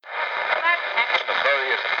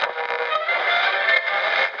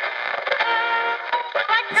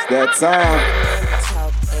That time.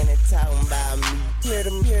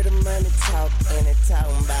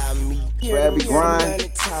 For every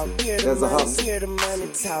grind, there's a hustle.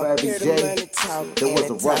 For every J, there was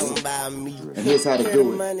a rustle. And here's how to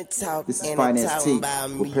do it. This is Finance T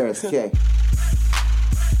with Paris K.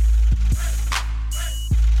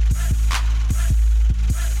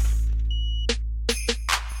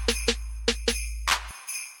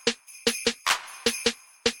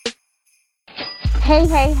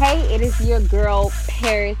 Hey, it is your girl,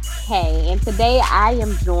 Paris K. And today I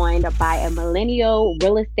am joined by a millennial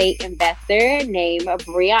real estate investor named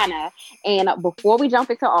Brianna. And before we jump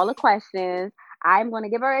into all the questions, I'm going to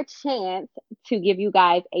give her a chance to give you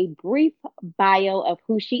guys a brief bio of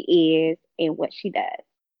who she is and what she does.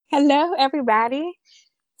 Hello, everybody.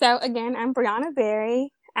 So again, I'm Brianna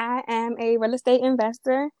Berry. I am a real estate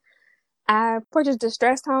investor. I purchase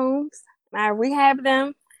distressed homes. I rehab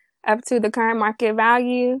them up to the current market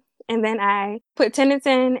value, and then I put tenants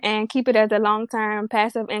in and keep it as a long-term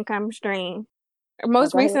passive income stream.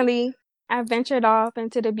 Most recently, I ventured off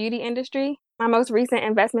into the beauty industry. My most recent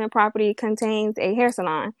investment property contains a hair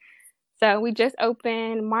salon. So we just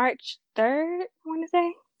opened March 3rd, I want to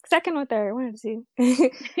say. 2nd or 3rd, one of the two.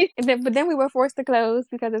 But then we were forced to close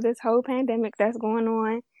because of this whole pandemic that's going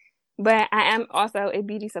on. But I am also a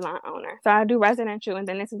beauty salon owner. So I do residential, and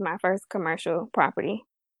then this is my first commercial property.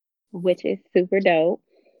 Which is super dope.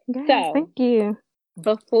 Yes, so, thank you.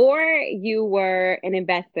 Before you were an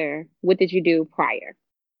investor, what did you do prior?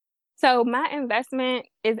 So my investment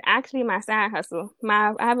is actually my side hustle.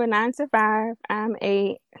 I have a 9-to-5. I'm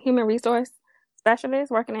a human resource specialist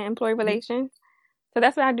working in employee relations. So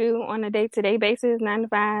that's what I do on a day-to-day basis, 9 to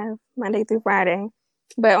 5, Monday through Friday.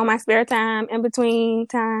 But on my spare time, in between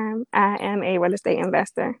time, I am a real estate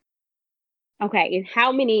investor. Okay, and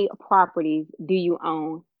how many properties do you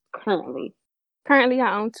own currently? Currently,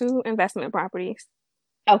 I own 2 investment properties.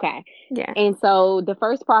 Okay. Yeah. And so the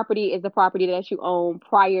first property is the property that you own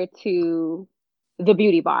prior to the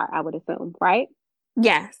beauty bar, I would assume, right?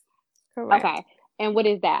 Yes. Correct. Okay. And what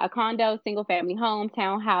is that? A condo, single family home,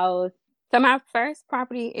 townhouse? So my first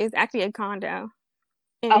property is actually a condo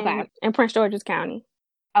in Prince George's County.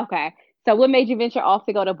 Okay. So what made you venture off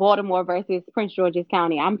to go to Baltimore versus Prince George's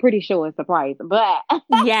County? I'm pretty sure it's the price, but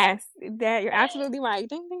yes, you're absolutely right.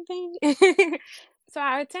 Ding, ding, ding. So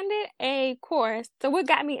I attended a course. So what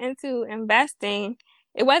got me into investing,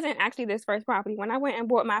 it wasn't actually this first property. When I went and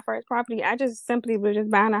bought my first property, I just simply was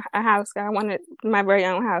just buying a house. I wanted my very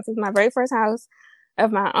own house. It was my very first house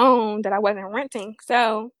of my own that I wasn't renting.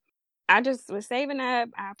 So I just was saving up.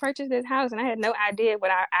 I purchased this house and I had no idea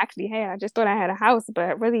what I actually had. I just thought I had a house,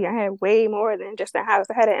 but really I had way more than just a house.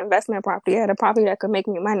 I had an investment property. I had a property that could make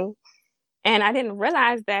me money. And I didn't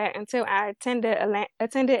realize that until I attended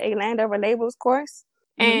a Land Over Labels course.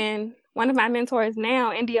 Mm-hmm. And one of my mentors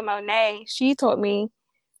now, India Monet, she taught me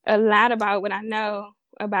a lot about what I know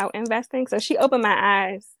about investing. So she opened my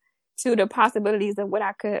eyes to the possibilities of what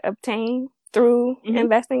I could obtain through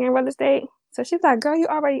investing in real estate. So she's like, girl, you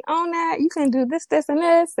already own that. You can do this, this, and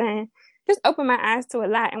this. And just opened my eyes to a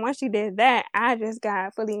lot. And once she did that, I just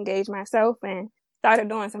got fully engaged myself and started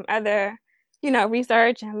doing some other,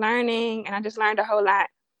 research and learning. And I just learned a whole lot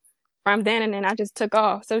from then. And then I just took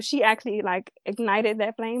off. So she actually ignited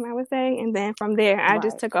that flame, I would say. And then from there, I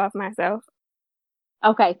just took off myself.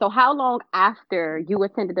 Okay. So how long after you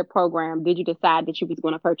attended the program did you decide that you was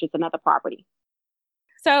going to purchase another property?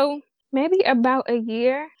 So maybe about a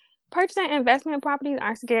year. Purchasing investment properties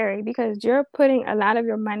are scary because you're putting a lot of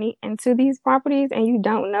your money into these properties and you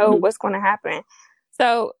don't know what's going to happen.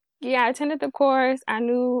 So yeah, I attended the course. I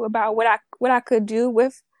knew about what I could do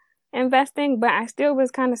with investing, but I still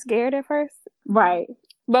was kind of scared at first. Right.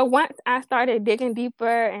 But once I started digging deeper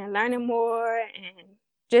and learning more and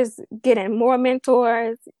just getting more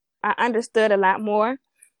mentors, I understood a lot more.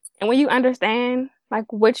 And when you understand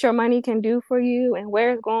what your money can do for you and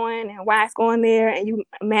where it's going and why it's going there, and you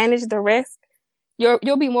manage the risk,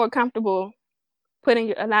 you'll be more comfortable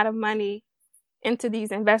putting a lot of money into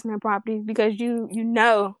these investment properties because you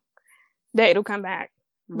know that it'll come back.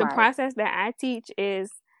 Right. The process that I teach is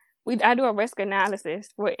I do a risk analysis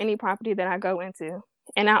for any property that I go into,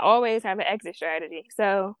 and I always have an exit strategy.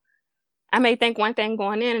 So I may think one thing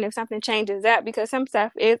going in, and if something changes up, because some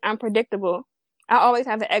stuff is unpredictable, I always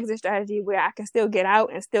have an exit strategy where I can still get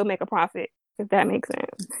out and still make a profit, if that makes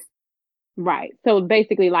sense. Right. So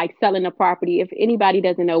basically selling a property, if anybody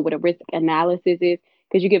doesn't know what a risk analysis is,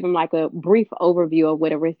 could you give them a brief overview of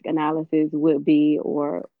what a risk analysis would be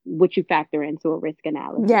or what you factor into a risk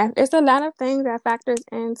analysis? Yeah, it's a lot of things that factors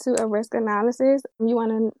into a risk analysis.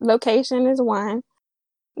 Location is one.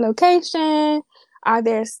 Location, Are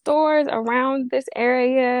there stores around this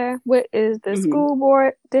area? What is the school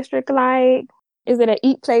board district like? Is it an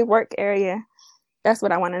eat, play, work area? That's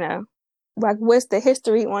what I want to know. Like, what's the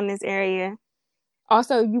history on this area?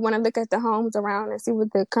 Also, you want to look at the homes around and see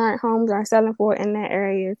what the current homes are selling for in that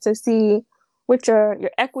area to see what your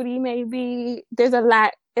equity may be. There's a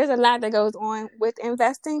lot that goes on with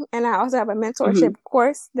investing. And I also have a mentorship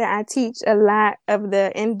course that I teach a lot of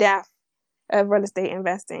the in-depth of real estate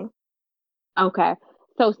investing. Okay.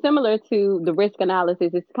 So similar to the risk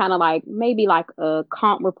analysis, it's kind of like maybe like a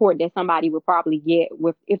comp report that somebody would probably get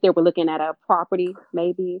with if they were looking at a property,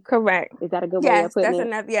 maybe. Correct. Is that a good way of putting it?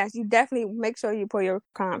 Enough. Yes, you definitely make sure you pull your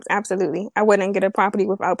comps. Absolutely. I wouldn't get a property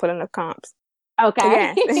without putting the comps.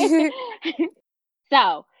 Okay. Yes.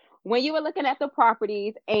 So when you were looking at the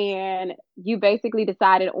properties and you basically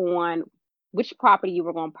decided on which property you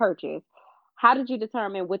were going to purchase, how did you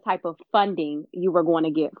determine what type of funding you were going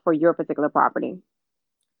to get for your particular property?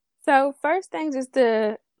 So first thing is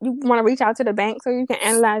you want to reach out to the bank so you can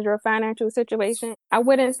analyze your financial situation. I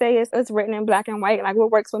wouldn't say it's written in black and white. Like,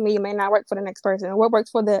 what works for me may not work for the next person. What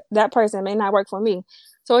works for that person may not work for me.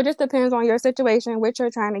 So it just depends on your situation, what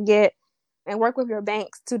you're trying to get, and work with your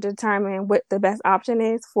banks to determine what the best option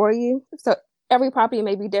is for you. So every property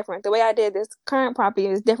may be different. The way I did this current property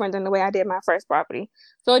is different than the way I did my first property.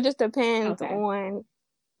 So it just depends on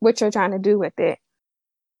what you're trying to do with it.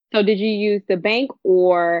 So did you use the bank,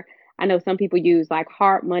 or I know some people use like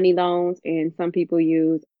hard money loans and some people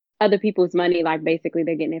use other people's money, like basically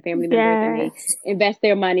they're getting their family members and they invest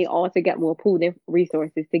their money all together, will pool their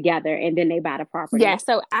resources together and then they buy the property. Yeah,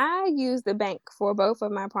 so I use the bank for both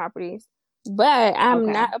of my properties, but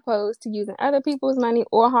I'm not opposed to using other people's money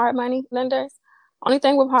or hard money lenders. Only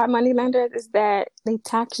thing with hard money lenders is that they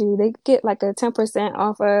tax you. They get like a 10%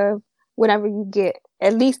 off of whatever you get,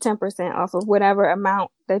 at least 10% off of whatever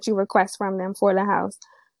amount that you request from them for the house.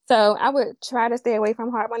 So I would try to stay away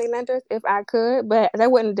from hard money lenders if I could, but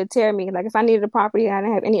that wouldn't deter me. Like, if I needed a property, I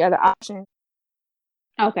didn't have any other option.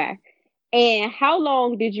 Okay. And how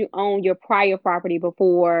long did you own your prior property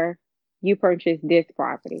before you purchased this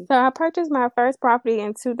property? So I purchased my first property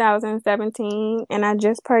in 2017, and I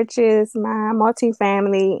just purchased my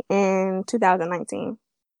multifamily in 2019.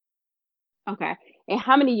 Okay. And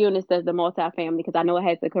how many units does the multifamily? Because I know it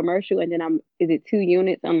has the commercial, and then is it 2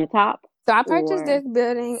 units on the top? So I purchased this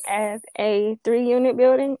building as a 3-unit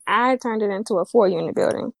building. I turned it into a 4-unit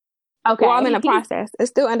building. Okay. Well, I'm in the process.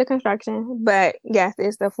 It's still under construction, but yes,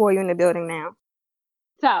 it's a 4-unit building now.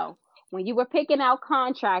 So when you were picking out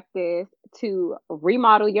contractors to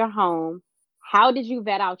remodel your home, how did you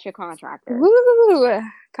vet out your contractors? Woo!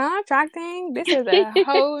 Contracting. This is a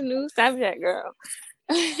whole new subject, girl.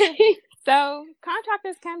 So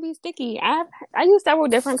contractors can be sticky. I use several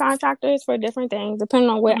different contractors for different things,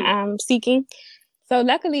 depending on what I'm seeking. So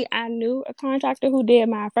luckily, I knew a contractor who did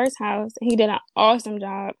my first house, and he did an awesome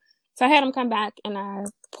job. So I had him come back, and I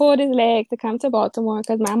pulled his leg to come to Baltimore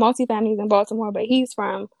because my multifamily is in Baltimore, but he's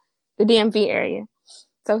from the DMV area.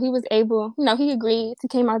 So he was able, he agreed. He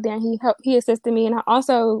came out there and he assisted me. And I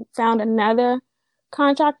also found another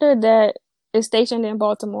contractor that is stationed in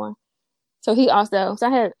Baltimore. So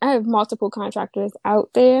I have multiple contractors out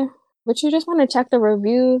there, but you just want to check the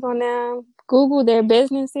reviews on them, Google their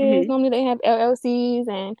businesses. Normally they have LLCs,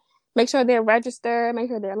 and make sure they're registered, make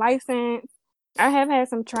sure they're licensed. I have had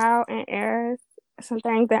some trial and errors, some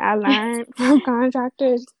things that I learned from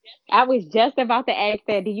contractors. I was just about to ask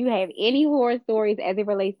that. Do you have any horror stories as it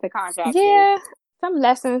relates to contractors? Yeah, some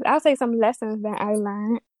lessons. I'll say some lessons that I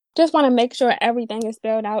learned. Just want to make sure everything is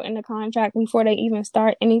spelled out in the contract before they even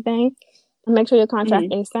start anything. Make sure your contract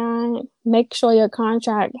is signed. Make sure your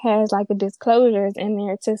contract has like the disclosures in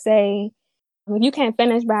there to say, if you can't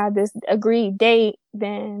finish by this agreed date,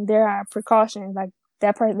 then there are precautions. Like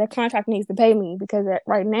that contract needs to pay me because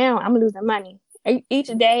right now I'm losing money. Each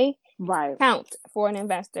day counts for an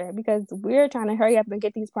investor because we're trying to hurry up and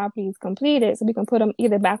get these properties completed so we can put them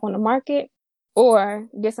either back on the market or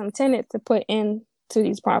get some tenants to put into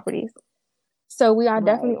these properties. So we are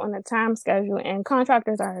definitely on the time schedule, and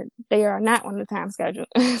contractors they are not on the time schedule.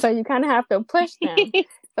 So you kind of have to push them.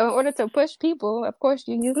 So in order to push people, of course,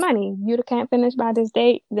 you use money. You can't finish by this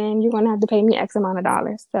date, then you're going to have to pay me X amount of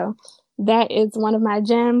dollars. So that is one of my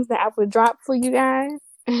gems that I would drop for you guys.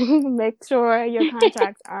 Make sure your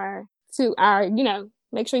contracts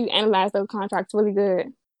make sure you analyze those contracts really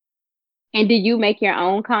good. And do you make your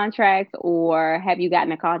own contracts, or have you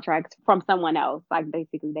gotten a contract from someone else? Like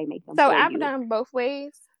basically they make them. So I've done both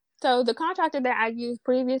ways. So the contractor that I used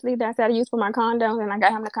previously that I used for my condo, and I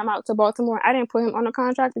got him to come out to Baltimore, I didn't put him on a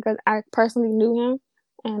contract because I personally knew him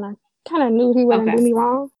and I kind of knew he wouldn't do me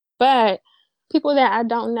wrong. But people that I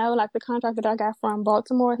don't know, like the contractor that I got from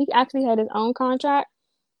Baltimore, he actually had his own contract,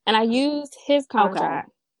 and I used his contract.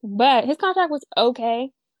 Okay. But his contract was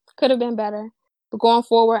okay. Could have been better. But going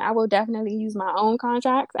forward, I will definitely use my own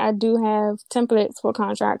contracts. I do have templates for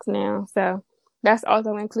contracts now, so that's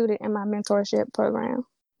also included in my mentorship program.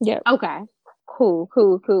 Yep. Okay. Cool.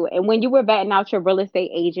 And when you were vetting out your real estate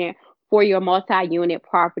agent for your multi-unit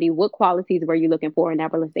property, what qualities were you looking for in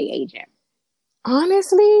that real estate agent?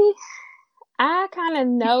 Honestly, I kind of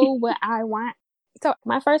know what I want. So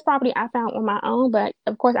my first property I found on my own, but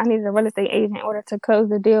of course I needed a real estate agent in order to close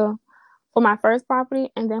the deal for my first property.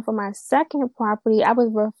 And then for my second property, I was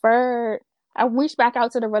referred. I reached back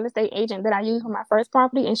out to the real estate agent that I used for my first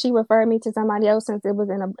property, and she referred me to somebody else since it was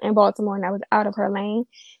in Baltimore and I was out of her lane.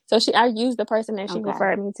 So I used the person that she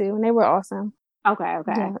referred me to, and they were awesome. Okay.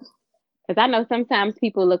 Because I know sometimes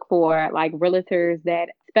people look for like realtors that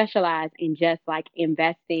specialize in just like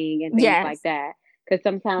investing and things like that. Because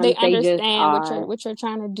sometimes they understand what you're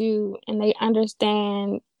trying to do, and they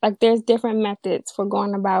understand like there's different methods for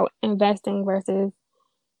going about investing versus,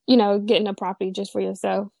 getting a property just for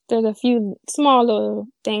yourself. There's a few small little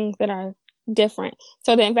things that are different.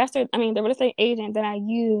 So the real estate agent that I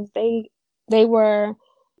used, they were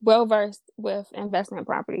well versed with investment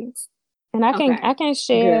properties. And I can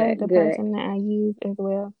share the person that I used as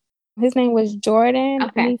well. His name was Jordan.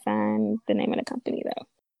 Okay. Let me find the name of the company though.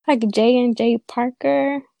 Like J&J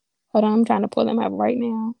Parker. Hold on, I'm trying to pull them up right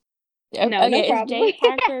now. No problem. It's J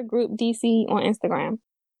Parker Group DC on Instagram.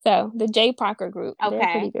 So the J Parker Group, they're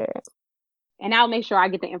pretty good. And I'll make sure I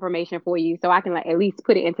get the information for you so I can at least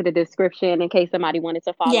put it into the description in case somebody wanted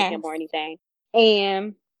to follow him or anything.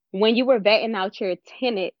 And when you were vetting out your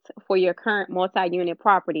tenants for your current multi-unit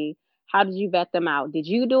property, how did you vet them out? Did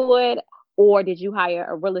you do it, or did you hire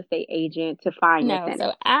a real estate agent to find your tenants?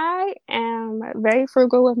 So I am very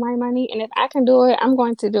frugal with my money, and if I can do it, I'm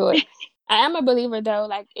going to do it. I am a believer though,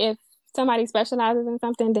 like if somebody specializes in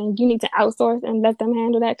something, then you need to outsource and let them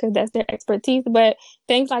handle that because that's their expertise. But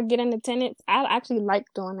things like getting the tenants, I actually like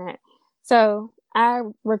doing that. So I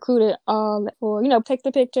recruited all for, take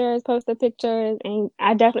the pictures, post the pictures, and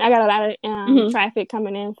I got a lot of traffic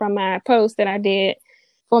coming in from my posts that I did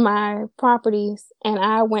for my properties, and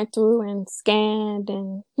I went through and scanned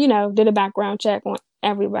and, did a background check on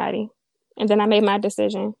everybody, and then I made my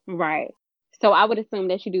decision. Right. So I would assume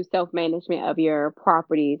that you do self-management of your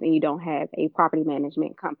properties and you don't have a property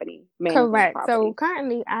management company. Correct. So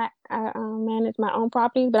currently I manage my own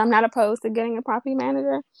properties, but I'm not opposed to getting a property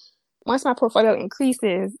manager. Once my portfolio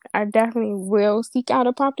increases, I definitely will seek out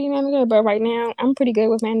a property manager. But right now I'm pretty good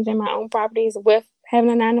with managing my own properties with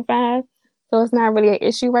having a 9-to-5. So it's not really an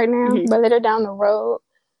issue right now. Mm-hmm. But later down the road,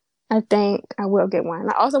 I think I will get one.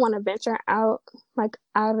 I also want to venture out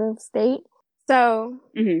of state. So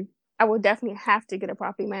I will definitely have to get a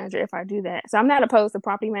property manager if I do that. So I'm not opposed to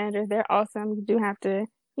property managers. They're awesome. You do have to,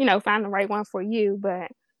 find the right one for you, but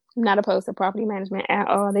I'm not opposed to property management at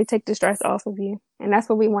all. They take the stress off of you. And that's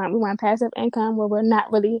what we want. We want passive income where we're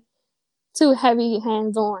not really too heavy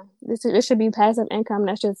hands-on. This should be passive income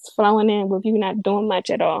that's just flowing in with you not doing much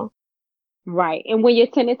at all. Right. And when your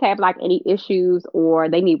tenants have any issues or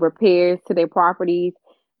they need repairs to their properties,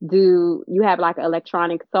 do you have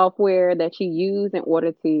electronic software that you use in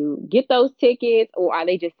order to get those tickets, or are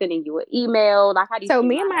they just sending you an email? How do you? So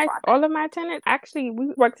me and all of my tenants, actually,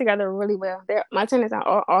 we work together really well. My tenants are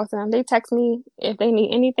all awesome. They text me if they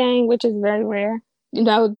need anything, which is very rare.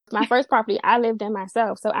 My first property, I lived in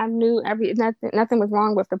myself, so I knew nothing was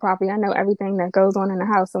wrong with the property. I know everything that goes on in the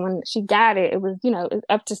house. So when she got it, it was, it's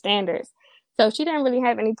up to standards. So she didn't really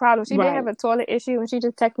have any problems. She did have a toilet issue, and she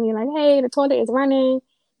just texted me hey, the toilet is running.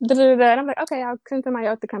 And I'm like, okay, I'll send somebody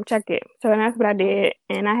else to come check it. So that's what I did.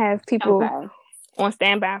 And I have people on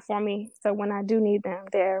standby for me. So when I do need them,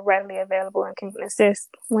 they're readily available and can assist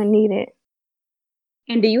when needed.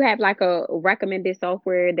 And do you have a recommended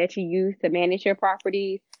software that you use to manage your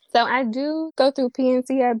properties? So I do go through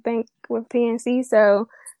PNC. I bank with PNC. So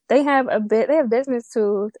they have business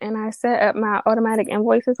tools, and I set up my automatic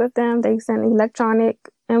invoices with them. They send electronic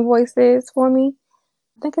invoices for me.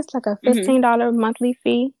 I think it's a $15 monthly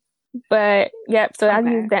fee, but so I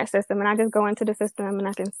use that system, and I just go into the system and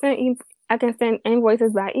I can send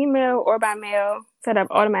invoices by email or by mail, set up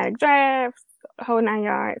automatic drafts, whole 9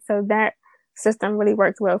 yards. So that system really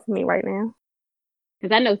works well for me right now.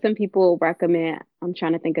 Because I know some people recommend, I'm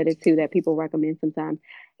trying to think of the two that people recommend sometimes.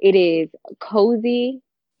 It is Cozy,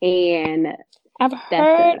 and I've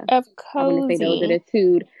heard of Cozy. I want to say those are the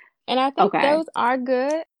two. And I think those are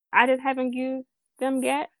good. I just haven't used them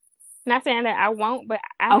yet. Not saying that I won't, but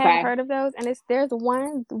I have heard of those. And there's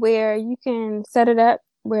one where you can set it up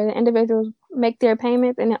where the individuals make their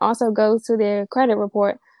payments, and it also goes to their credit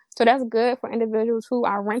report. So that's good for individuals who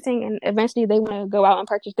are renting and eventually they want to go out and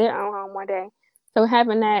purchase their own home one day. So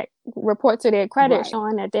having that report to their credit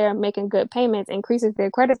showing that they're making good payments increases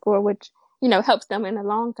their credit score, which, helps them in the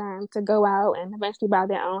long term to go out and eventually buy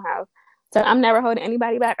their own house. So I'm never holding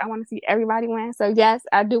anybody back. I want to see everybody win. So yes,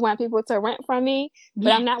 I do want people to rent from me,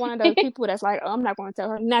 but I'm not one of those people that's like, oh, I'm not going to tell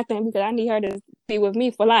her nothing because I need her to be with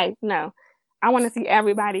me for life. No, I want to see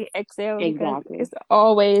everybody excel because it's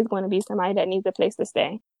always going to be somebody that needs a place to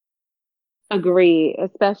stay. Agreed,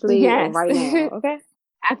 especially right now. Okay.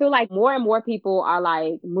 I feel like more and more people are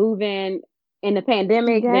like moving in the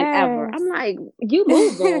pandemic than ever. I'm like, you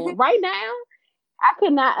moving right now? I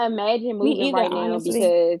could not imagine moving right now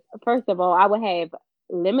because, first of all, I would have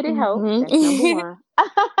limited help. That's number one.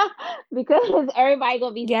 Because everybody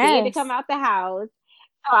going to be scared to come out the house.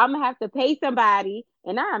 So I'm going to have to pay somebody.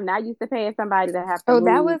 And I'm not used to paying somebody to have to move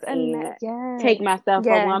that was take my stuff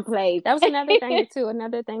from one place. That was another thing, too.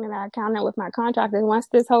 Another thing that I counted with my contractors. Once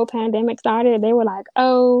this whole pandemic started, they were like,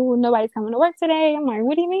 oh, nobody's coming to work today. I'm like,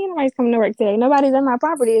 what do you mean nobody's coming to work today? Nobody's in my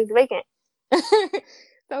property. It's vacant.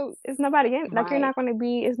 So it's nobody in. Like, you're not going to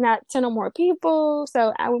be, it's not 10 or more people.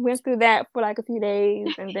 So I went through that for like a few days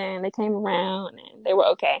and then they came around and they were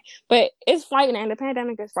okay. But it's frightening. The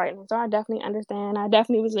pandemic is frightening. So I definitely understand. I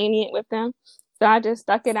definitely was lenient with them. So I just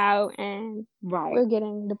stuck it out and we're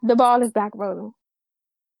getting, the ball is back rolling.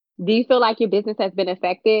 Do you feel like your business has been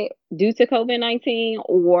affected due to COVID-19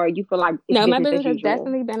 or you feel like it's my business has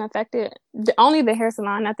definitely been affected. Only the hair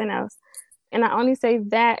salon, nothing else. And I only say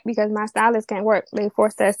that because my stylists can't work. They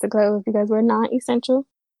forced us to close because we're non-essential.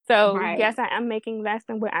 So yes, I am making less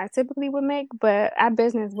than what I typically would make, but our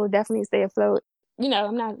business will definitely stay afloat.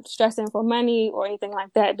 I'm not stressing for money or anything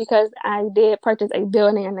like that because I did purchase a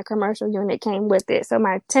building and the commercial unit came with it. So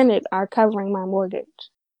my tenants are covering my mortgage.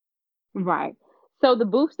 Right. So the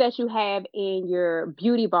booths that you have in your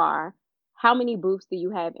beauty bar, how many booths do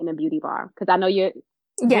you have in a beauty bar? Because I know you're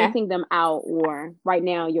renting them out, or right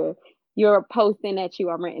now you're posting that you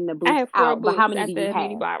are renting the booths I have 4 out. Booths but how many at do the you have?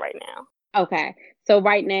 Beauty bar right now. Okay. So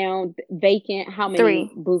right now, vacant, how many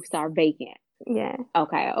 3 booths are vacant? Yeah.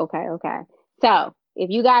 Okay. So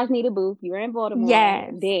if you guys need a booth, you're in Baltimore,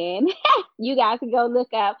 then you guys can go look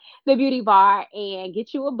up the beauty bar and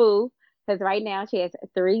get you a booth. Because right now she has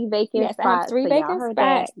 3 vacant spots. I have 3 vacant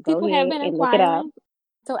spots. People have been inquiring.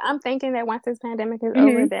 So I'm thinking that once this pandemic is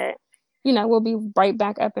over that, we'll be right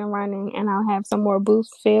back up and running and I'll have some more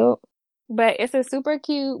booths filled. But it's a super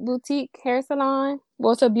cute boutique hair salon.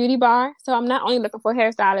 Well, it's a beauty bar. So I'm not only looking for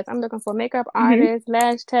hairstylists, I'm looking for makeup artists,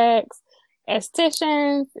 lash techs,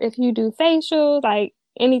 estheticians. If you do facials, like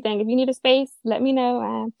anything. If you need a space, let me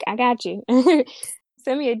know. I got you.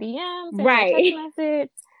 Send me a DM, send me a text message,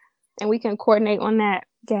 and we can coordinate on that.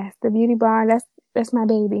 Yes, the beauty bar. That's my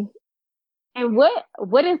baby. And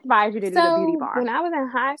what inspired you to do the beauty bar? When I was in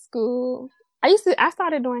high school, I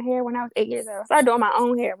started doing hair when I was 8 years old. I started doing my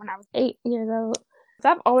own hair when I was 8 years old. So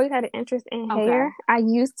I've always had an interest in hair. I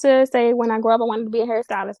used to say when I grew up I wanted to be a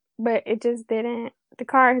hairstylist, but it just didn't, the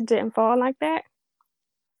cards didn't fall like that.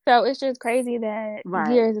 So it's just crazy that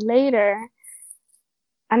years later,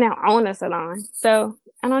 I now own a salon. So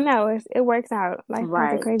I don't know, it works out. Life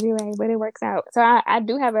has a crazy way, but it works out. So I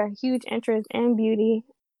do have a huge interest in beauty.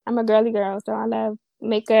 I'm a girly girl, so I love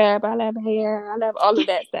makeup, I love hair, I love all of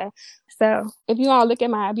that stuff. So if you all look at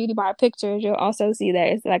my beauty bar pictures, you'll also see that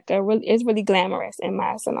it's like it's really glamorous in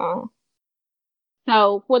my salon.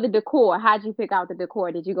 So for the decor, how'd you pick out the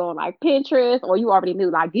decor? Did you go on like Pinterest, or you already knew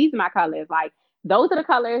like these are my colors? Like those are the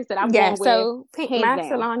colors that I'm going with. So pink. My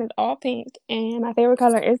salon is all pink, and my favorite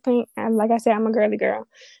color is pink. And like I said, I'm a girly girl,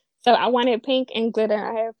 so I wanted pink and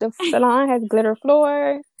glitter. The salon has glitter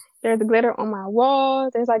floors. There's glitter on my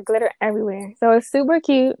walls. There's like glitter everywhere. So it's super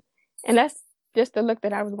cute. And that's just the look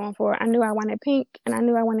that I was going for. I knew I wanted pink and I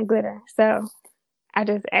knew I wanted glitter. So I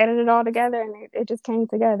just added it all together and it just came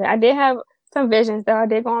together. I did have some visions though. I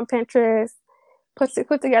did go on Pinterest,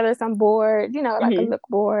 put together some board, like a look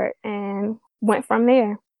board, and went from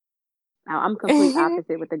there. Now, I'm complete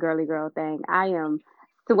opposite with the girly girl thing. I am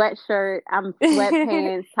sweatshirt, I'm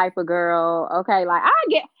sweatpants type of girl. Okay, like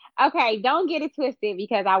don't get it twisted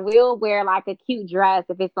because I will wear like a cute dress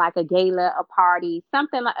if it's like a gala, a party,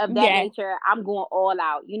 something of that nature. I'm going all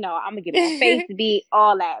out. I'm going to get my face beat,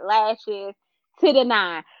 all that, lashes to the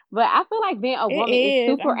 9. But I feel like being a woman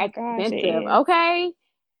is super expensive, okay?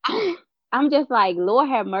 I'm just like, Lord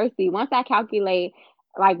have mercy. Once I calculate,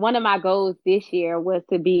 like one of my goals this year was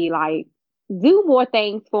to be like, do more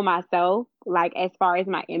things for myself, like as far as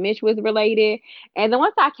my image was related. And then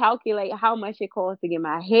once I calculate how much it costs to get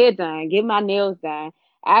my hair done, get my nails done,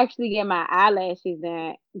 actually get my eyelashes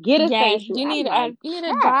done, get a Yes, facial. you I'm need like,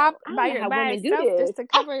 a job I don't know how by women do itself this. just to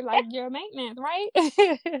cover like your maintenance,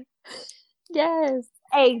 right? Yes.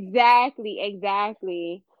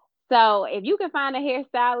 Exactly. So if you can find a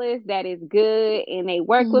hairstylist that is good and they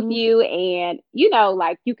work with Hmm. you and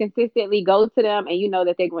like you consistently go to them and you know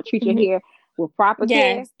that they're going to treat your Hmm. hair with proper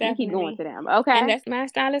care, Yes, you keep going definitely. to them. And Okay. that's my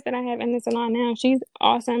stylist that I have in the salon now. She's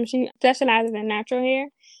awesome. She specializes in natural hair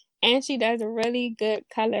and she does a really good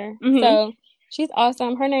color. Mm-hmm. So she's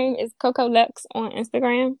awesome. Her name is Coco Lux on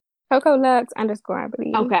Instagram. Coco Lux _ I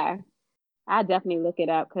believe. Okay. I definitely look it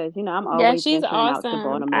up because I'm Yeah, always she's venturing out to awesome.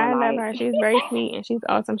 Baltimore. I love Like, her. She's very sweet and she's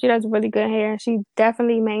awesome. She does really good hair. She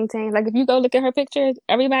definitely maintains, like if you go look at her pictures,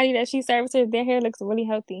 everybody that she services, their hair looks really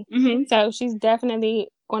healthy. mm-hmm. So she's definitely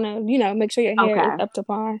gonna, make sure your hair is Okay, up to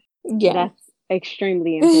par. Yeah. that's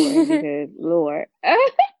extremely important because Lord,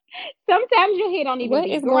 sometimes your hair don't even What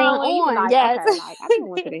be is going growing. You be on? like, Yes. okay, like I've been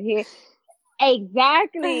going to the hair.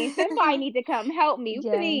 Exactly. Somebody need to come help me,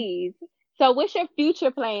 Yes. please. So, what's your future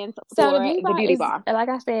plans So the for beauty the bar beauty is, bar? like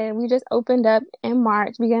I said, we just opened up in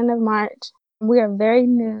March, beginning of March. We are very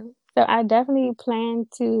new. So I definitely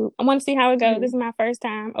I want to see how it goes. Mm-hmm. This is my first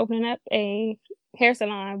time opening up a hair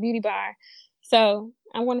salon, beauty bar. So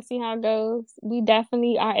I want to see how it goes. We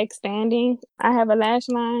definitely are expanding. I have a lash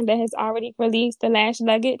line that has already released the lash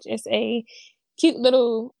luggage. It's a cute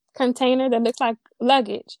little container that looks like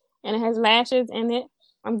luggage and it has lashes in it.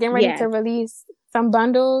 I'm getting ready to Yes. release some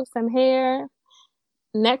bundles, some hair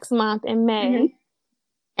next month in May.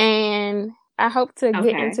 Mm-hmm. And I hope to get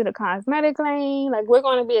Okay. into the cosmetic lane. Like we're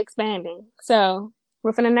going to be expanding. So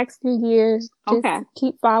within the next few years, just Okay.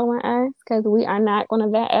 keep following us because we are not going to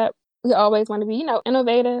let up. We always want to be,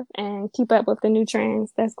 innovative and keep up with the new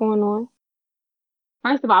trends that's going on.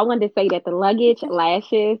 First of all, I wanted to say that the luggage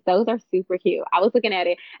lashes, those are super cute. I was looking at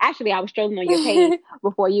it. Actually, I was strolling on your page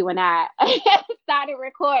before you and I started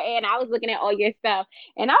recording. I was looking at all your stuff.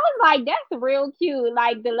 And I was like, that's real cute.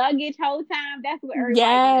 Like the luggage whole time, that's what everybody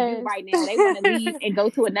want to do Yes. right now. They want to leave and go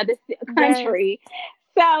to another Yes. country.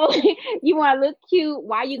 So you want to look cute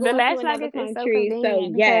while you The going to lash another luggage is so country. So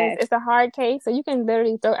convenient because yes. it's a hard case, so you can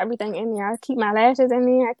literally throw everything in there. I keep my lashes in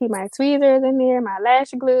there, I keep my tweezers in there, my lash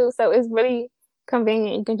glue. So it's really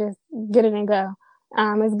convenient. You can just get it and go.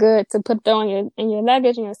 It's good to throw in your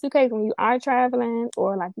luggage in your suitcase when you are traveling,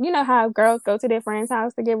 or like how girls go to their friend's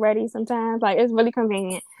house to get ready sometimes. Like it's really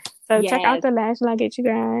convenient. So check out Yes. the lash luggage, you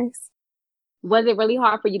guys. Was it really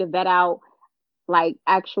hard for you to vet out like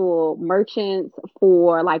actual merchants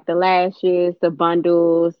for like the lashes, the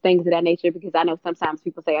bundles, things of that nature? Because I know sometimes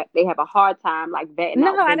people say they have a hard time like vetting No,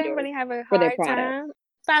 out I didn't vendors really have a for their hard products. time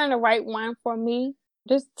finding the right one for me.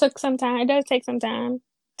 Just took some time. It does take some time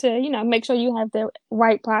to, make sure you have the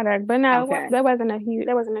right product. But no, Okay. that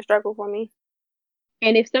wasn't a struggle for me.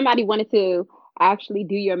 And if somebody wanted to actually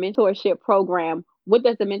do your mentorship program, what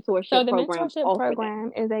does the mentorship So the program mentorship offer them?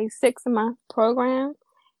 program is a 6-month program,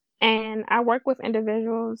 and I work with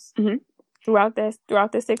individuals Mm-hmm. throughout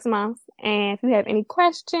the 6 months. And if you have any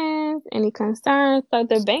questions, any concerns, so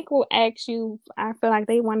the bank will ask you. I feel like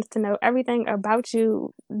they want to know everything about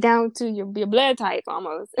you down to your blood type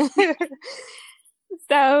almost.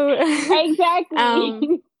 So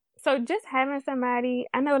Exactly. so just having somebody,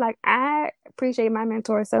 I know, like I appreciate my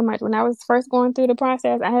mentor so much. When I was first going through the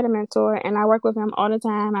process, I had a mentor and I work with him all the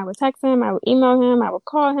time. I would text him, I would email him, I would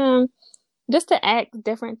call him just to ask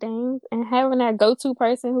different things, and having that go-to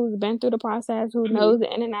person who's been through the process, who Mm-hmm. knows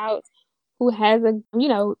the in and outs, who has a,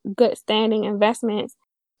 good standing investments.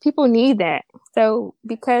 People need that. So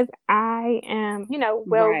because I am,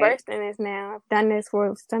 well versed in this now, I've done this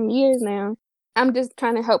for some years now. I'm just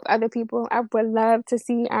trying to help other people. I would love to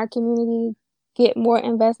see our community get more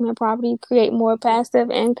investment property, create more passive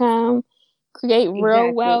income, create real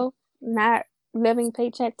Exactly. wealth, not living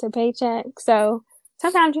paycheck to paycheck. So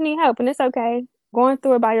sometimes you need help, and it's okay. Going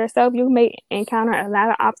through it by yourself, you may encounter a lot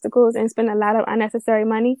of obstacles and spend a lot of unnecessary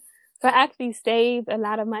money. So I actually saved a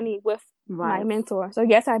lot of money with my mentor. So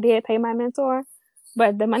yes, I did pay my mentor,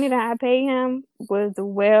 but the money that I paid him was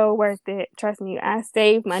well worth it. Trust me, I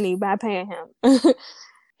saved money by paying him.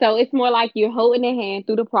 So it's more like you're holding their hand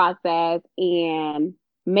through the process and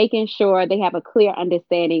making sure they have a clear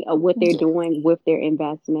understanding of what they're doing with their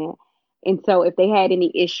investment. And so if they had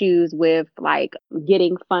any issues with like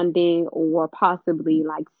getting funding or possibly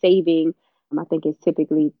like saving, I think it's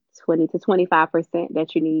typically 20 to 25%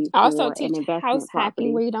 that you need I also for teach an house investment hacking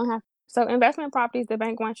property. where you don't have. So investment properties, the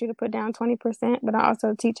bank wants you to put down 20%, but I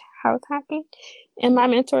also teach house hacking in my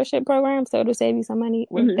mentorship program. So it'll save you some money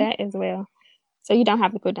with that as well. So you don't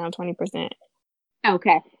have to put down 20%.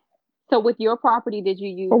 Okay. So with your property, did you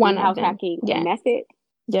use For one the of house them, hacking yes. method?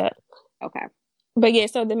 Yeah. Okay. But yeah,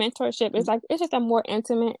 so the mentorship is like, it's just a more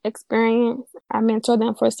intimate experience. I mentor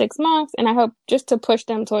them for 6 months, and I hope just to push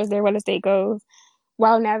them towards their real estate goals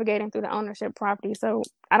while navigating through the ownership property. So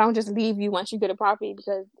I don't just leave you once you get a property,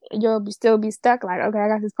 because still be stuck like, okay, I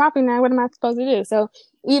got this property now, what am I supposed to do? So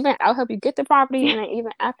even I'll help you get the property, and then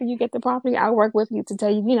even after you get the property, I'll work with you to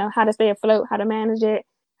tell you, how to stay afloat, how to manage it,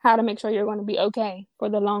 how to make sure you're going to be okay for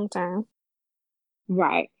the long term.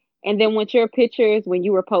 Right. And then with your pictures, when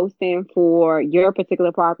you were posting for your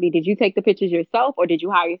particular property, did you take the pictures yourself, or did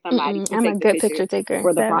you hire somebody to I'm a take the good pictures picture taker.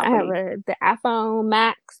 for the So I have property? the iPhone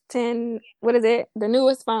Max 10. What is it? The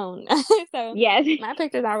newest phone. So Yes. my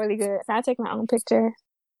pictures are really good. So I take my own picture.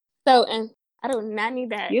 So, and I do not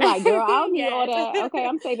need that. You're like, girl, I don't need all Yes. that. Okay,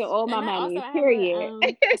 I'm saving all my And I money. have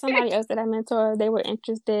Period. somebody else that I mentor. They were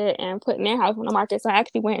interested in putting their house on the market. So I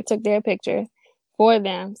actually went and took their pictures for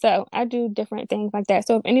them. So I do different things like that.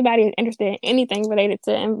 So if anybody is interested in anything related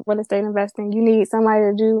to real estate investing, you need somebody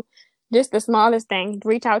to do just the smallest thing,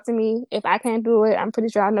 reach out to me. If I can't do it, I'm pretty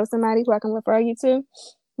sure I know somebody who I can refer you to.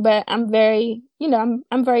 But I'm very, I'm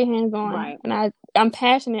very hands-on, Right. and I'm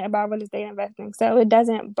passionate about real estate investing. So it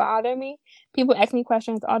doesn't bother me. People ask me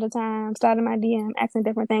questions all the time, starting my DM, asking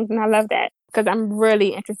different things, and I love that because I'm really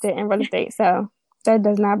interested in real estate. So that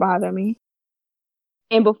does not bother me.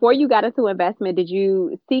 And before you got into investment, did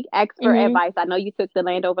you seek expert Mm-hmm. advice? I know you took the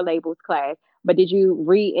Landover Labels class, but did you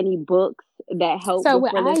read any books that help So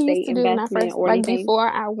with what real I used estate to do when I investment first, or like anything? before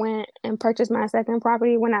I went and purchased my second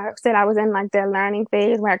property, when I said I was in like the learning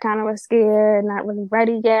phase where I kind of was scared, not really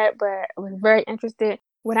ready yet, but was very interested.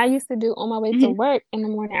 What I used to do on my way to work in the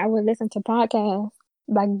morning, I would listen to podcasts.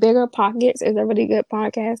 Like Bigger Pockets is a really good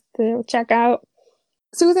podcast to check out.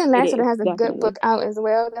 Susan It Lassiter is, has a good definitely. book out as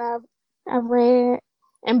well that I've read.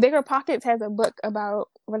 And Bigger Pockets has a book about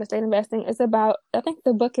real estate investing. It's about, I think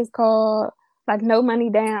the book is called like No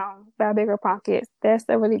Money Down by Bigger Pockets. That's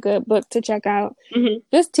a really good book to check out. Mm-hmm.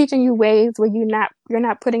 Just teaching you ways where you're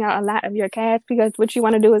not putting out a lot of your cash, because what you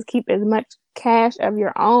want to do is keep as much cash of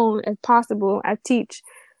your own as possible. I teach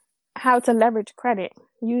how to leverage credit.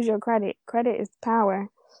 Use your credit. Credit is power,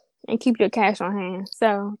 and keep your cash on hand.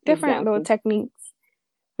 So different little Exactly. techniques.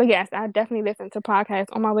 But yes, I definitely listen to podcasts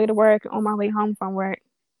on my way to work, on my way home from work.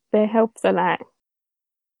 That helps a lot.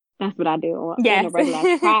 That's what I do on Yes. a regular.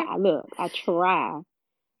 I try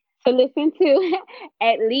to listen to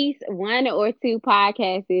at least one or two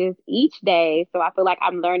podcasts each day. So I feel like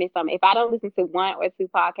I'm learning something. If I don't listen to one or two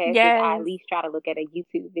podcasts, I at Yes. least try to look at a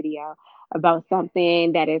YouTube video about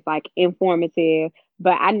something that is like informative.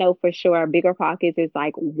 But I know for sure Bigger Pockets is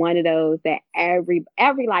like one of those that every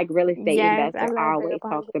like real estate Yes, I investor love Bigger always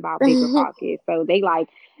talks Pockets. about Bigger Pockets. So they like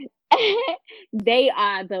they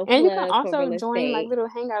are the And you can plug for also real join like estate. little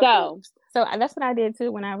hangout So groups. So that's what I did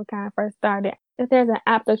too when I was kind of first started. If there's an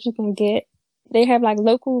app that you can get, they have like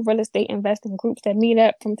local real estate investing groups that meet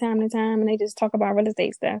up from time to time, and they just talk about real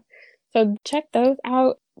estate stuff. So check those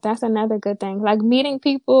out. That's another good thing. Like meeting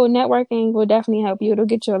people, networking will definitely help you. It'll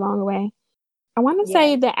get you a long way. I want to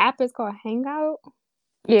say yes. the app is called Hangout.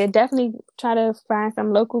 Yeah, definitely try to find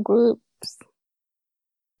some local groups.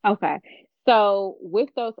 Okay. So with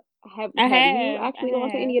those, have you actually gone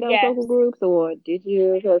to any of those Yes. local groups, or did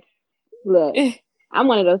you just look? I'm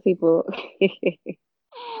one of those people.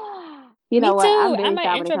 You Me know what? I'm too. I'm very an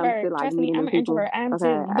shy when it comes to introvert. like Trust me, meeting I'm new an people. introvert. I am Okay,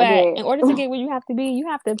 too. I But get. in order to get where you have to be, you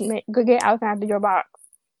have to get outside of your box.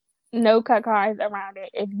 No cut cars around it.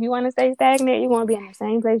 If you want to stay stagnant, you want to be in the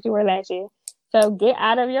same place you were last year. So get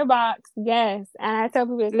out of your box. Yes. And I tell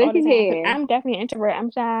people this all Look the at time, because here. I'm definitely an introvert. I'm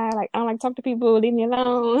shy. Like, I don't like to talk to people. Leave me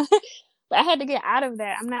alone. But I had to get out of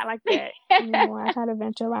that. I'm not like that anymore. I try to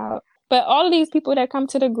venture out. But all of these people that come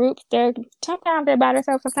to the groups, sometimes they're by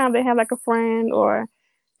themselves. Sometimes they have like a friend or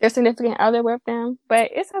their significant other with them.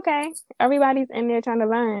 But it's okay. Everybody's in there trying to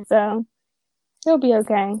learn. So it'll be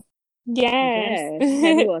okay. Yes. Yes,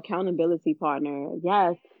 have your accountability partner.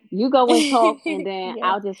 Yes, you go and talk, and then Yes.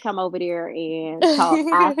 I'll just come over there and talk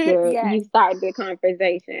after Yes. you start the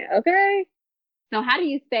conversation. Okay. So how do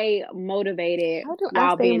you stay motivated How do I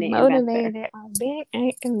while stay being an investor? motivated on being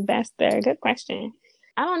an investor? Good question.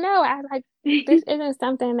 I don't know. This isn't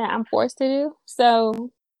something that I'm forced to do.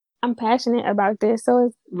 So I'm passionate about this. So I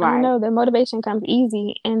don't Right. know, the motivation comes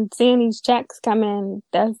easy, and seeing these checks come in,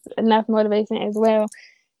 that's enough motivation as well.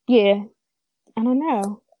 Yeah. I don't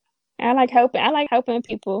know. I like helping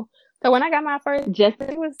people. So when I got my first, Just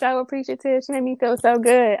she was so appreciative. She made me feel so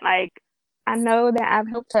good. Like, I know that I've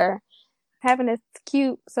helped her. Having this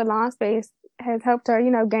cute salon space has helped her,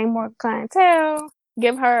 gain more clientele,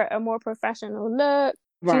 give her a more professional look.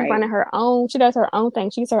 She's right. running her own. She does her own thing.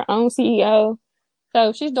 She's her own CEO.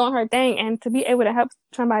 So she's doing her thing, and to be able to help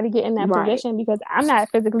somebody get in that position, because I'm not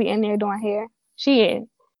physically in there doing hair, she is.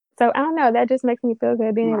 So I don't know, that just makes me feel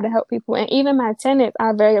good being able to help people. And even my tenants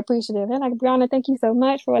are very appreciative. They're like, Brianna, thank you so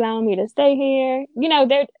much for allowing me to stay here. You know,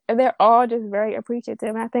 they're all just very appreciative.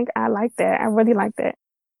 And I think I like that. I really like that.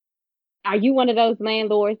 Are you one of those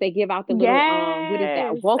landlords that give out the little what is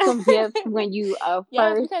that, welcome gift when you yes,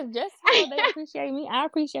 first? because just so they appreciate me, I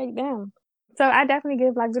appreciate them. So I definitely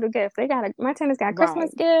give like little gifts. My tenants got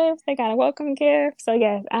Christmas gifts, they got a welcome gift. So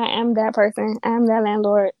yes, I am that person. I am that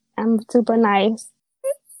landlord. I'm super nice.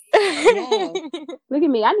 Yes. Look at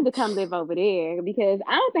me. I need to come live over there because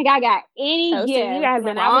I don't think I got any gifts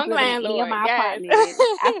when I was living in any of my apartments.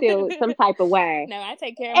 I feel some type of way. No, I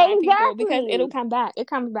take care of my people because it'll come back. It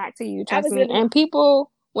comes back to you, trust me. And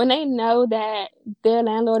people, when they know that their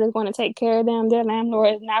landlord is going to take care of them, their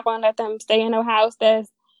landlord is not going to let them stay in a house that's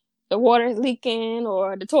the water is leaking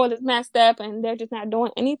or the toilet's messed up and they're just not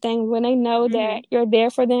doing anything. When they know that you're there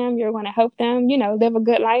for them, you're going to help them, live a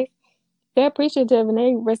good life, they're appreciative and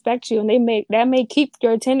they respect you, and that may keep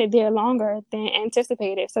your tenant there longer than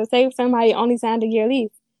anticipated. So say if somebody only signed a year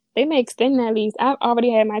lease, they may extend that lease. I've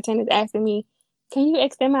already had my tenants asking me, can you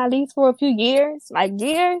extend my lease for a few years? Like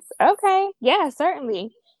years? Okay. Yeah,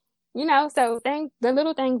 certainly. So the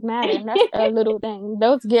little things matter. And that's a little thing.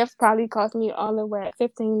 Those gifts probably cost me all the way at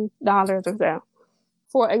 $15 or so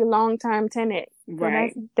for a long-term tenant.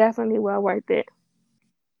 Right. So that's definitely well worth it.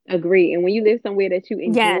 Agree. And when you live somewhere that you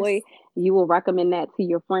enjoy, you will recommend that to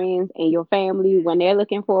your friends and your family when they're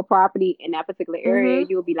looking for a property in that particular area.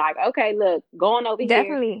 You'll be like, okay, look, going over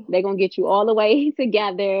here, they're going to get you all the way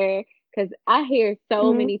together. Because I hear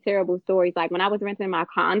so many terrible stories. Like when I was renting my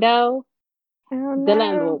condo, the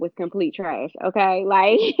landlord was complete trash. Okay.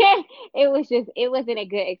 Like it wasn't a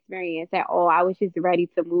good experience at all. I was just ready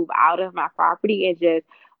to move out of my property and just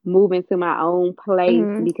move into my own place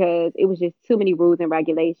because it was just too many rules and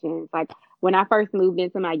regulations. Like when I first moved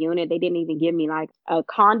into my unit, they didn't even give me like a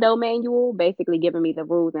condo manual, basically giving me the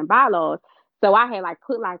rules and bylaws. So I had like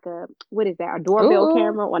put like a doorbell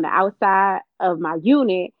camera on the outside of my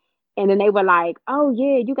unit. And then they were like, oh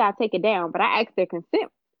yeah, you gotta take it down. But I asked their consent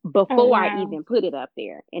before I even put it up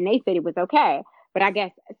there. And they said it was okay. But I guess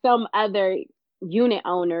some other unit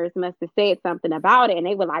owners must have said something about it. And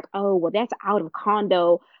they were like, oh, well, that's out of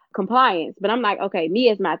condo compliance. But I'm like, okay, me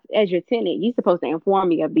as your tenant, you're supposed to inform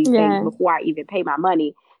me of these things before I even pay my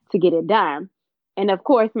money to get it done. And of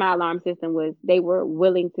course, my alarm system they were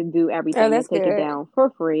willing to do everything to take it down for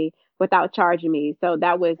free without charging me. So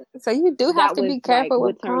that was. So you do have to be careful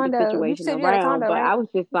with condos. You said you had a condo, but right? I was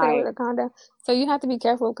just like, a condo. So you have to be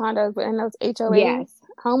careful with condos, but in those HOAs,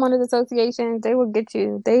 homeowners associations, they will get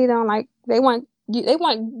you. They don't like. They want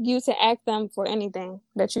you to ask them for anything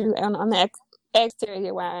that you on the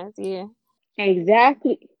exterior wise. Yeah.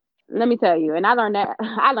 Exactly. Let me tell you, and I learned that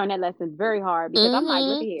lesson very hard because I'm like,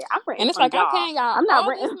 look here, I'm renting from y'all. I'm paying y'all. I'm not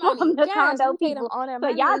renting from the condo people. So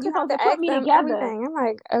y'all supposed to put me together. Everything. I'm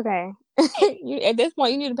like, okay. At this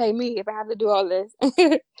point, you need to pay me if I have to do all this.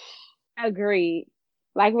 Agreed.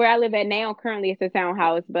 Like where I live at now, currently it's a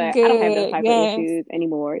townhouse, but I don't have those type of issues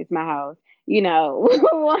anymore. It's my house. We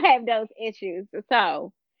won't have those issues.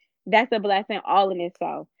 So that's a blessing all in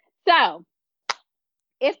itself. So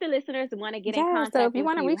if the listeners want to get in contact so if you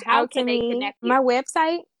want to reach out to me, my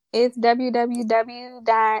website is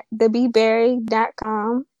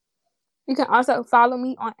www.thebeberry.com. You can also follow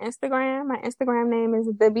me on Instagram. My Instagram name is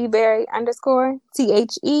thebeberry _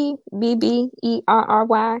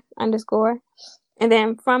 THEBBERRY _ And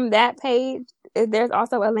then from that page, there's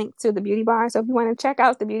also a link to the beauty bar. So if you want to check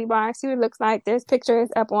out the beauty bar, see what it looks like, there's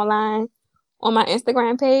pictures up online on my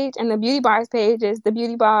Instagram page. And the beauty bar's page is the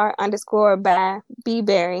beauty bar _ by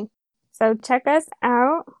BeBerry. So check us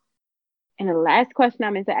out. And the last question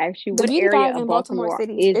I meant to ask you, what area of Baltimore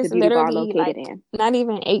City is the beauty bar located in? Not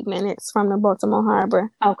even 8 minutes from the Baltimore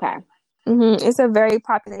Harbor. Okay. It's a very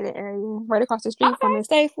populated area, right across the street from the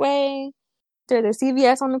Safeway. There's a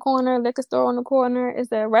CVS on the corner, liquor store on the corner.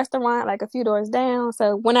 It's a restaurant like a few doors down.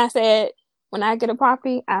 So when I get a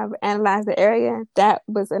property, I've analyzed the area. That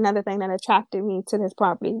was another thing that attracted me to this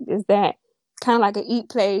property, is that kind of like an eat,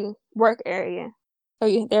 play, work area.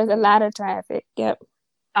 So there's a lot of traffic. Yep.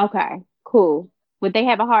 Okay, cool. Would they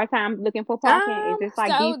have a hard time looking for parking? Is this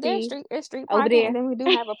like DC? There's street parking, over there? And then we do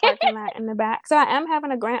have a parking lot in the back. So I am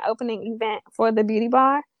having a grand opening event for the beauty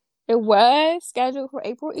bar. It was scheduled for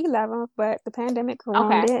April 11th, but the pandemic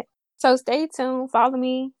ruined it. So stay tuned. Follow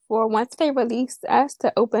me for once they release us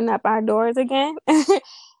to open up our doors again.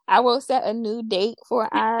 I will set a new date for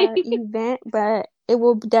our event, but it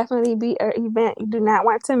will definitely be an event you do not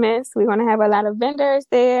want to miss. We're going to have a lot of vendors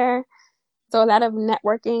there. So a lot of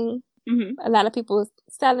networking, Mhm. a lot of people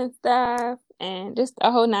selling stuff, and just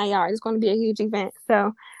a whole 9 yards. It's going to be a huge event.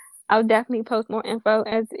 So I'll definitely post more info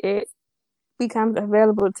as it becomes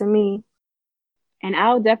available to me. And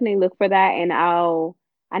I'll definitely look for that. And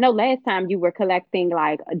I know last time you were collecting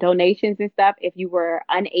like donations and stuff. If you were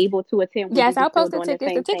unable to attend, would Yes, you be I'll still post the doing the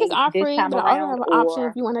tickets. The same tickets thing are this free, time but I also around? have an option if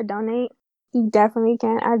Or you want to donate. You definitely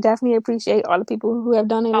can. I definitely appreciate all the people who have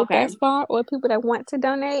donated okay, thus far, or people that want to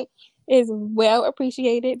donate is well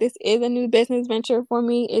appreciated. This is a new business venture for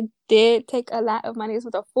me. It did take a lot of money. This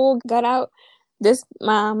was a full gut out. This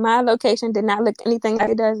my location did not look anything like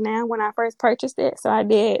it does now when I first purchased it. So I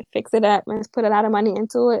did fix it up and put a lot of money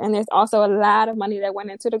into it. And there's also a lot of money that went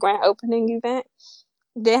into the grand opening event.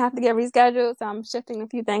 Did have to get rescheduled, so I'm shifting a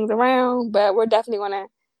few things around, but we're definitely gonna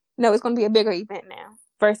know it's gonna be a bigger event now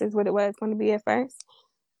versus what it was going to be at first.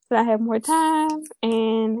 So I have more time,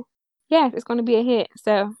 and yeah, it's going to be a hit.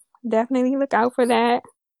 So definitely look out for that.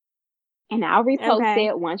 and I'll repost Okay.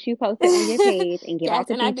 it once you post it on your page and give Yes, out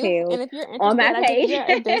the and I do. details And if you're on interested, my like if page.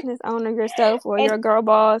 you're a business owner yourself or And you're a girl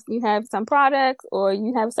boss, you have some products or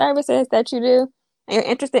you have services that you do, and you're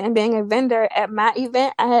interested in being a vendor at my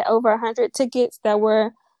event, I had over 100 tickets that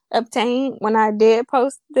were obtained when I did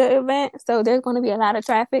post the event. So there's going to be a lot of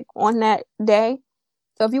traffic on that day.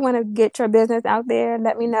 So if you want to get your business out there,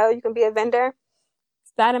 let me know. You can be a vendor.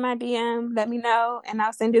 Slide in my DM, let me know, and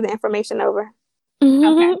I'll send you the information over.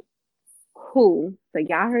 okay, cool. So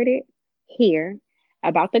y'all heard it here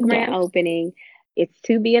about the grand Yes. opening. It's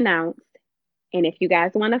to be announced. And if you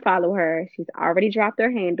guys want to follow her, she's already dropped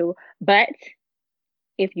her handle. But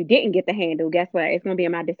if you didn't get the handle, guess what? It's going to be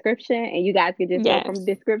in my description. And you guys can just go from the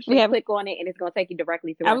Yes. description, click on it, and it's going to take you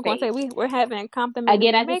directly to I her was going to page. say, we're having complimentary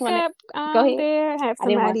Again, I just want makeup to go ahead. there. I have I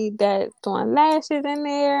didn't want somebody that's doing lashes in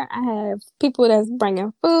there. I have people that's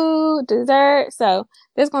bringing food, dessert. So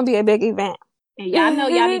this going to be a big event. and y'all know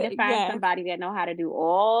y'all need to find Yes. somebody that know how to do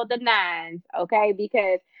all the nines, okay?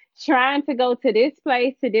 Because trying to go to this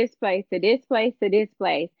place, to this place, to this place, to this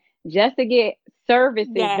place, just to get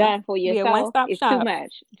services Yes. done for Be a yourself one-stop is too shop.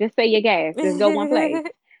 much. Just say your gas. Just go one place.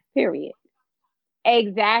 Period.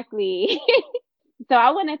 Exactly. So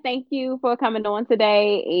I want to thank you for coming on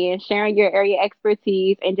today and sharing your area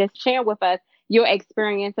expertise and just sharing with us your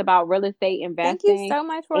experience about real estate Thank you investing so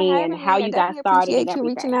much for and having how me. I you got definitely started and appreciate you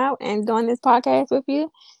reaching everything. out and doing this podcast with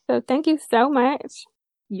you. So thank you so much.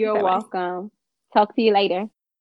 You're Bye-bye. welcome. Talk to you later.